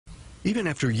Even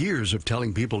after years of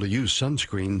telling people to use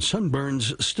sunscreen,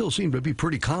 sunburns still seem to be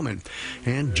pretty common.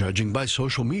 And judging by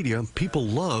social media, people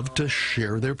love to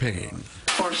share their pain.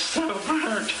 We're so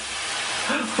burnt.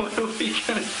 What are we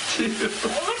gonna do?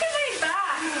 Look at my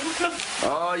back.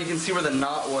 Oh, you can see where the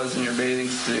knot was in your bathing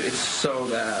suit. It's so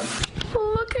bad.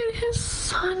 Look at his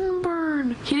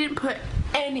sunburn. He didn't put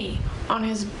any on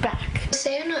his back.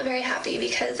 Today I'm not very happy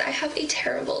because I have a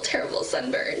terrible, terrible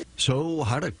sunburn. So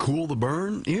how to cool the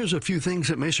burn? Here's a few things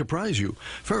that may surprise you.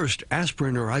 First,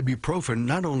 aspirin or ibuprofen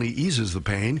not only eases the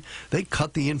pain, they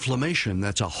cut the inflammation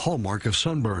that's a hallmark of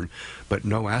sunburn, but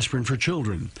no aspirin for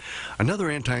children. Another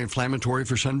anti-inflammatory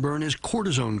for sunburn is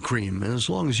cortisone cream,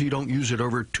 as long as you don't use it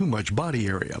over too much body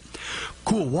area.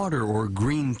 Cool water or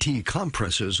green tea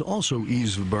compresses also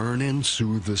ease the burn and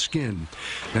soothe the skin.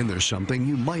 Then there's something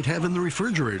you might have in the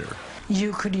refrigerator.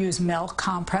 You could use milk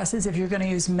compresses. If you're going to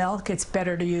use milk, it's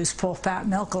better to use full-fat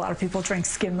milk. A lot of people drink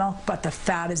skim milk, but the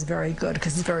fat is very good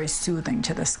because it's very soothing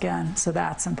to the skin, so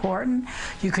that's important.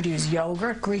 You could use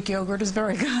yogurt. Greek yogurt is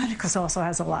very good because it also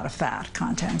has a lot of fat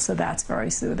content, so that's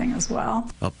very soothing as well.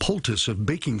 A poultice of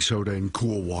baking soda in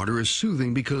cool water is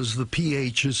soothing because the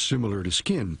pH is similar to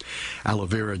skin. Aloe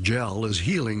vera gel is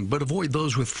healing, but avoid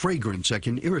those with fragrance that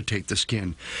can irritate the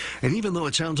skin. And even though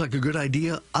it sounds like a good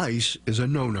idea, ice is a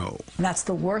no-no. And that's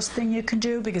the worst thing you can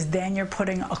do because then you're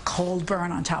putting a cold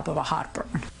burn on top of a hot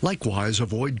burn. Likewise,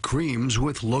 avoid creams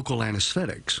with local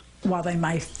anesthetics. While they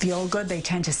might feel good, they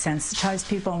tend to sensitize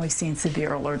people, and we've seen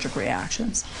severe allergic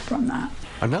reactions from that.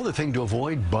 Another thing to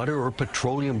avoid, butter or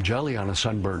petroleum jelly on a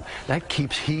sunburn. That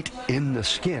keeps heat in the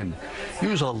skin.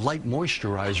 Use a light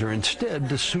moisturizer instead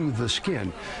to soothe the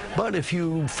skin. But if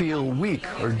you feel weak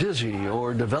or dizzy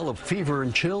or develop fever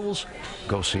and chills,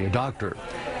 go see a doctor.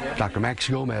 Dr. Max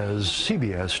Gomez,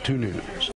 CBS 2 News.